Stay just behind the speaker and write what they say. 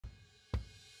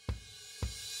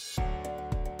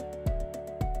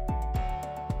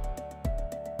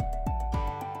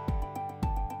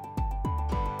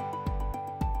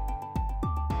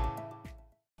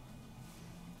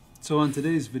So on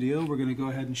today's video, we're going to go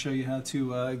ahead and show you how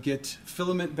to get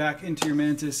filament back into your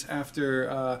mantis after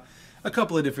a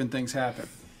couple of different things happen.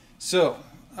 So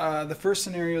the first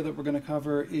scenario that we're going to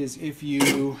cover is if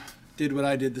you did what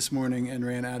I did this morning and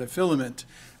ran out of filament.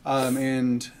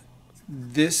 And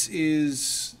this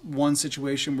is one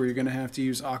situation where you're going to have to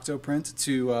use Octoprint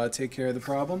to take care of the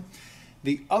problem.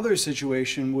 The other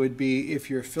situation would be if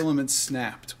your filament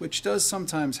snapped, which does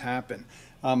sometimes happen.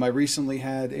 I recently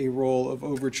had a roll of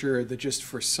Overture that just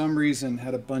for some reason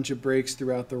had a bunch of breaks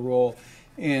throughout the roll,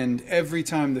 and every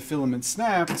time the filament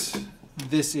snapped,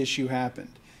 this issue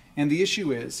happened. And the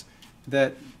issue is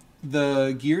that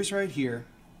the gears right here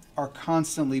are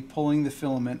constantly pulling the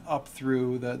filament up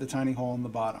through the tiny hole in the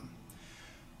bottom.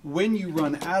 When you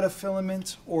run out of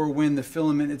filament, or when the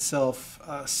filament itself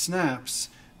snaps,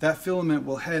 that filament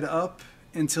will head up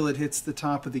until it hits the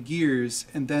top of the gears,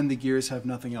 and then the gears have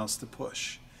nothing else to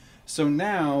push. So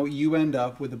now you end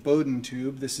up with a Bowden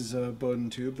tube. This is a Bowden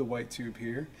tube, the white tube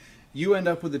here. You end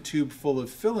up with a tube full of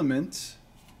filament,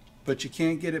 but you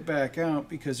can't get it back out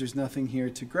because there's nothing here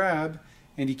to grab,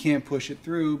 and you can't push it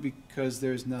through because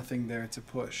there's nothing there to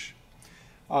push.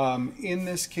 In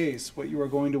this case, what you are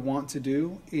going to want to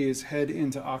do is head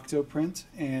into Octoprint,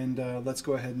 and let's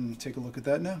go ahead and take a look at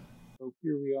that now. So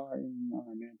here we are in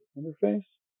our mantis interface.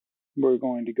 We're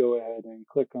going to go ahead and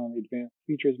click on the Advanced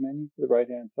Features menu to the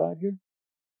right-hand side here.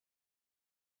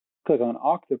 Click on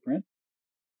Octoprint.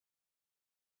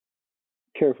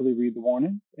 Carefully read the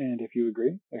warnings, and if you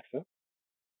agree, accept.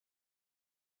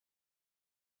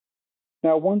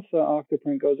 Now, once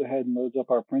Octoprint goes ahead and loads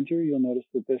up our printer, you'll notice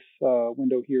that this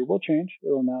window here will change.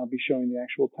 It'll now be showing the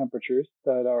actual temperatures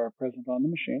that are present on the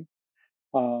machine.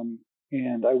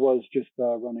 And I was just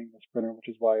running this printer, which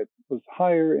is why it was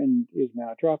higher and is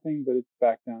now dropping, but it's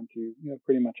back down to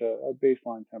pretty much a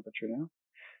baseline temperature now.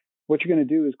 What you're going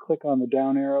to do is click on the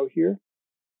down arrow here,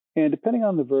 and depending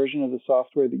on the version of the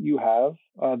software that you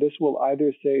have, this will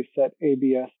either say set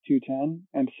ABS 210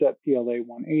 and set PLA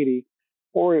 180,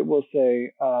 or it will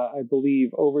say, I believe,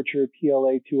 Overture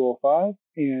PLA 205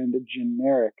 and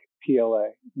generic PLA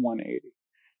 180.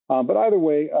 But either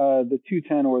way, the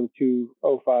 210 or the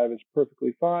 205 is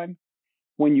perfectly fine.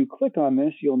 When you click on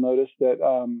this, you'll notice that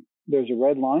there's a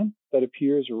red line that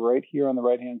appears right here on the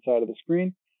right-hand side of the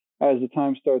screen. As the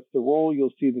time starts to roll,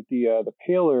 you'll see that the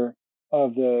paler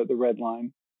of the red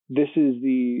line, this is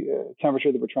the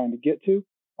temperature that we're trying to get to,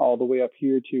 all the way up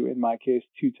here to, in my case,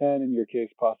 210, in your case,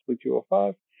 possibly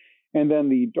 205. And then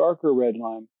the darker red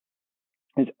line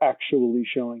is actually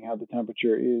showing how the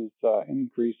temperature is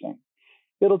increasing.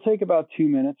 It'll take about 2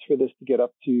 minutes for this to get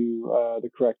up to the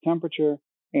correct temperature.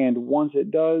 And once it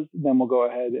does, then we'll go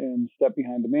ahead and step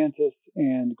behind the mantis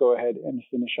and go ahead and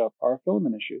finish up our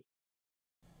filament issues.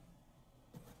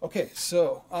 Okay,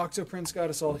 so Octoprint's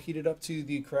got us all heated up to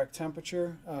the correct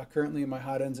temperature. Currently my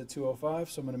hot end's at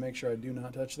 205, so I'm going to make sure I do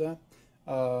not touch that.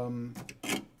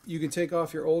 You can take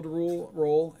off your old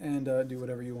roll and do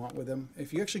whatever you want with them.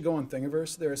 If you actually go on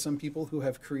Thingiverse, there are some people who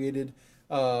have created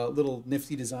little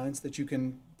nifty designs that you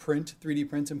can print, 3D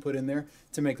print, and put in there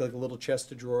to make like a little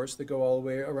chest of drawers that go all the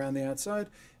way around the outside.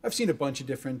 I've seen a bunch of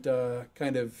different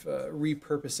kind of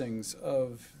repurposings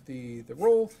of the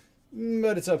roll,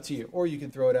 but it's up to you. Or you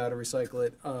can throw it out or recycle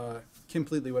it,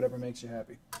 completely whatever makes you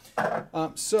happy.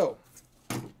 So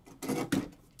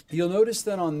you'll notice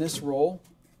that on this roll,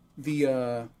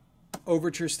 the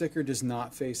Overture sticker does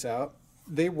not face out.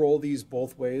 They roll these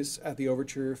both ways at the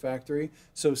Overture factory,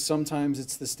 so sometimes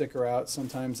it's the sticker out,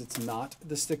 sometimes it's not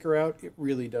the sticker out. It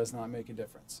really does not make a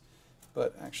difference.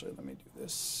 But actually, let me do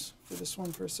this for this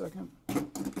one for a second.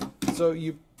 So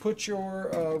you put your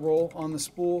roll on the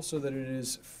spool so that it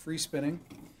is free spinning,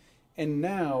 and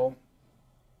now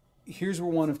here's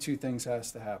where one of two things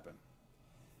has to happen.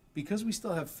 Because we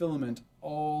still have filament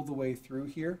all the way through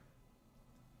here,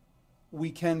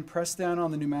 we can press down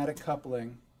on the pneumatic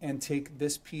coupling and take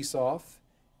this piece off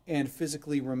and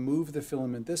physically remove the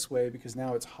filament this way, because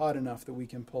now it's hot enough that we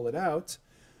can pull it out.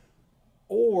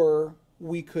 Or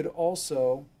we could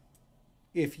also,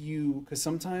 because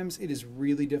sometimes it is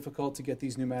really difficult to get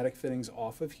these pneumatic fittings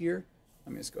off of here.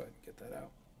 Let me just go ahead and get that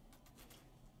out.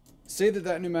 Say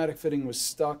that pneumatic fitting was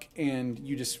stuck and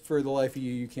you just, for the life of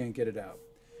you, you can't get it out.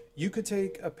 You could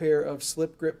take a pair of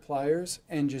slip grip pliers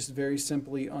and just very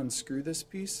simply unscrew this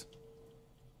piece.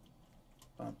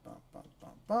 Bump, bump, bump,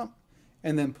 bump, bump,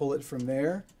 and then pull it from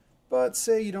there. But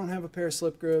say you don't have a pair of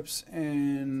slip grips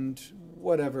and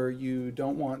whatever, you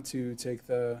don't want to take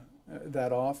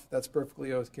that off, that's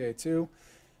perfectly okay too.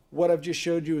 What I've just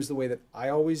showed you is the way that I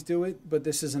always do it, but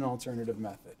this is an alternative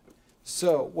method.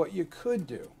 So what you could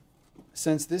do,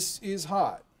 since this is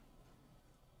hot,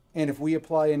 And if we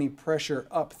apply any pressure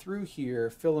up through here,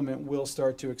 filament will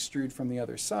start to extrude from the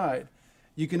other side.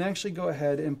 You can actually go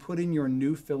ahead and put in your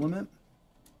new filament.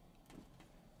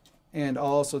 And I'll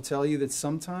also tell you that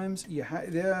sometimes,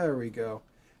 there we go.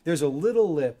 There's a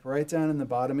little lip right down in the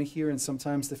bottom of here, and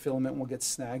sometimes the filament will get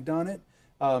snagged on it.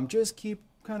 Just keep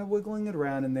kind of wiggling it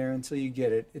around in there until you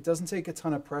get it. It doesn't take a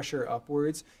ton of pressure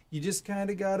upwards. You just kind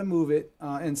of got to move it.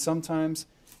 And sometimes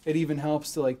it even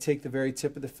helps to like take the very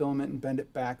tip of the filament and bend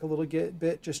it back a little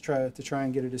bit. Just try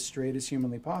and get it as straight as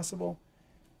humanly possible,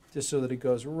 just so that it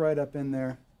goes right up in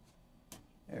there.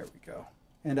 There we go.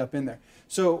 And up in there.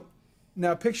 So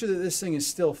now picture that this thing is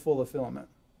still full of filament.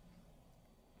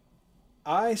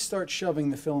 I start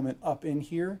shoving the filament up in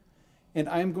here, and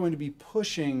I'm going to be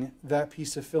pushing that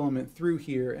piece of filament through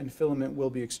here, and filament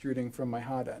will be extruding from my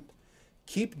hot end.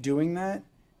 Keep doing that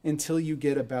until you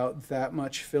get about that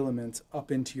much filament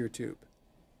up into your tube.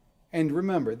 And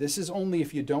remember, this is only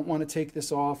if you don't want to take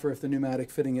this off or if the pneumatic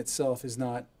fitting itself is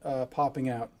not popping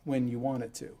out when you want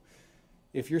it to.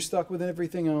 If you're stuck with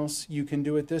everything else, you can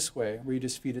do it this way, where you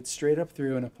just feed it straight up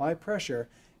through and apply pressure,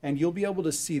 and you'll be able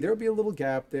to see there'll be a little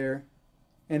gap there.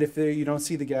 And if you don't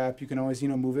see the gap, you can always,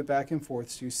 move it back and forth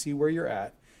so you see where you're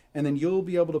at. And then you'll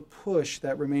be able to push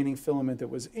that remaining filament that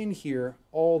was in here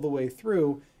all the way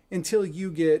through until you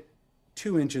get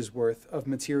 2 inches worth of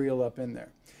material up in there.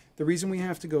 The reason we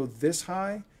have to go this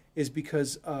high is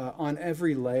because on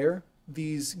every layer,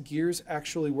 these gears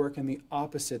actually work in the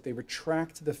opposite. They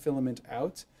retract the filament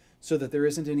out so that there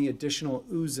isn't any additional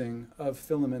oozing of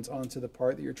filament onto the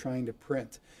part that you're trying to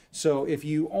print. So if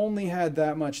you only had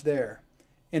that much there,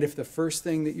 and if the first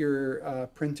thing that your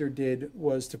printer did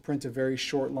was to print a very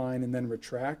short line and then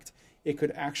retract, it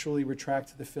could actually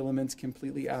retract the filaments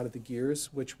completely out of the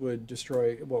gears, which would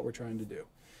destroy what we're trying to do.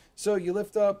 So you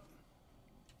lift up,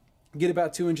 get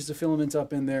about 2 inches of filament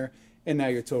up in there, and now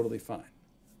you're totally fine.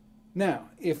 Now,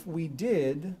 if we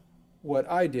did what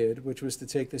I did, which was to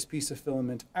take this piece of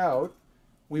filament out,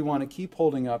 we want to keep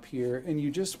holding up here, and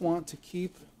you just want to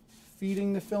keep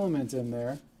feeding the filament in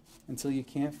there until you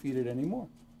can't feed it anymore.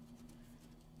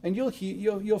 And you'll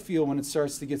feel when it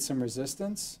starts to get some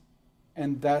resistance,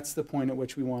 and that's the point at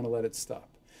which we want to let it stop.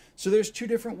 So there's 2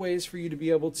 different ways for you to be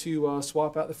able to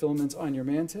swap out the filaments on your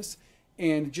Mantis.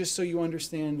 And just so you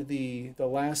understand the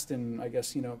last and I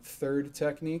guess third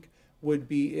technique would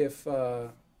be if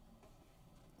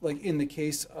like in the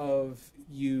case of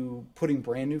you putting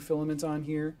brand new filaments on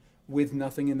here with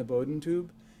nothing in the Bowden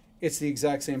tube, it's the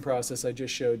exact same process I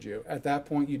just showed you. At that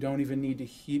point, you don't even need to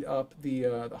heat up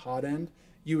the hot end.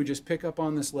 You would just pick up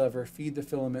on this lever, feed the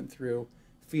filament through,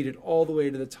 feed it all the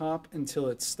way to the top until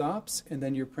it stops, and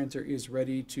then your printer is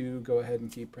ready to go ahead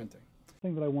and keep printing. The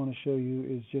thing that I want to show you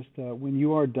is just when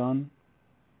you are done,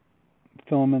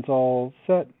 filament's all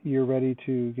set, you're ready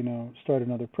to start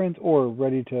another print, or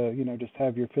ready to just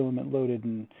have your filament loaded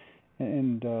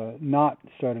and not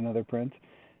start another print.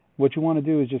 What you want to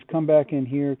do is just come back in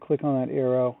here, click on that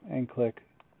arrow, and click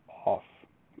off.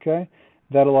 Okay,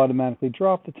 that'll automatically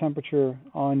drop the temperature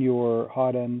on your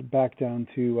hot end back down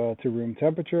to room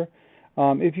temperature.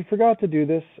 If you forgot to do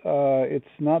this, it's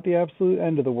not the absolute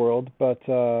end of the world, but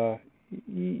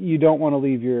you don't want to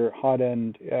leave your hot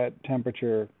end at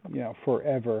temperature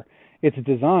forever. It's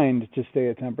designed to stay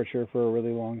at temperature for a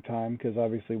really long time because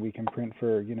obviously we can print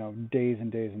for days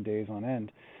and days and days on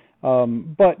end.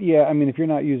 But yeah, I mean, if you're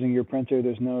not using your printer,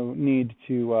 there's no need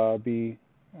to be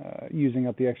using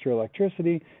up the extra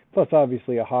electricity. Plus,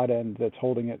 obviously, a hot end that's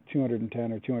holding at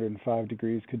 210 or 205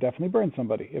 degrees could definitely burn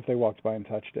somebody if they walked by and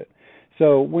touched it.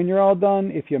 So when you're all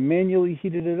done, if you manually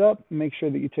heated it up, make sure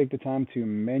that you take the time to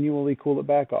manually cool it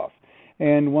back off.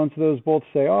 And once those bolts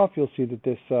stay off, you'll see that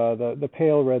this the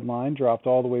pale red line dropped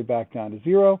all the way back down to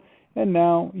 0. And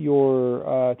now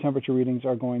your temperature readings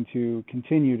are going to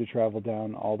continue to travel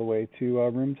down all the way to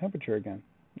room temperature again.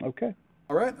 Okay.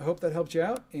 All right. I hope that helped you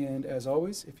out. And as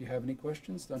always, if you have any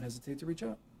questions, don't hesitate to reach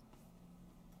out.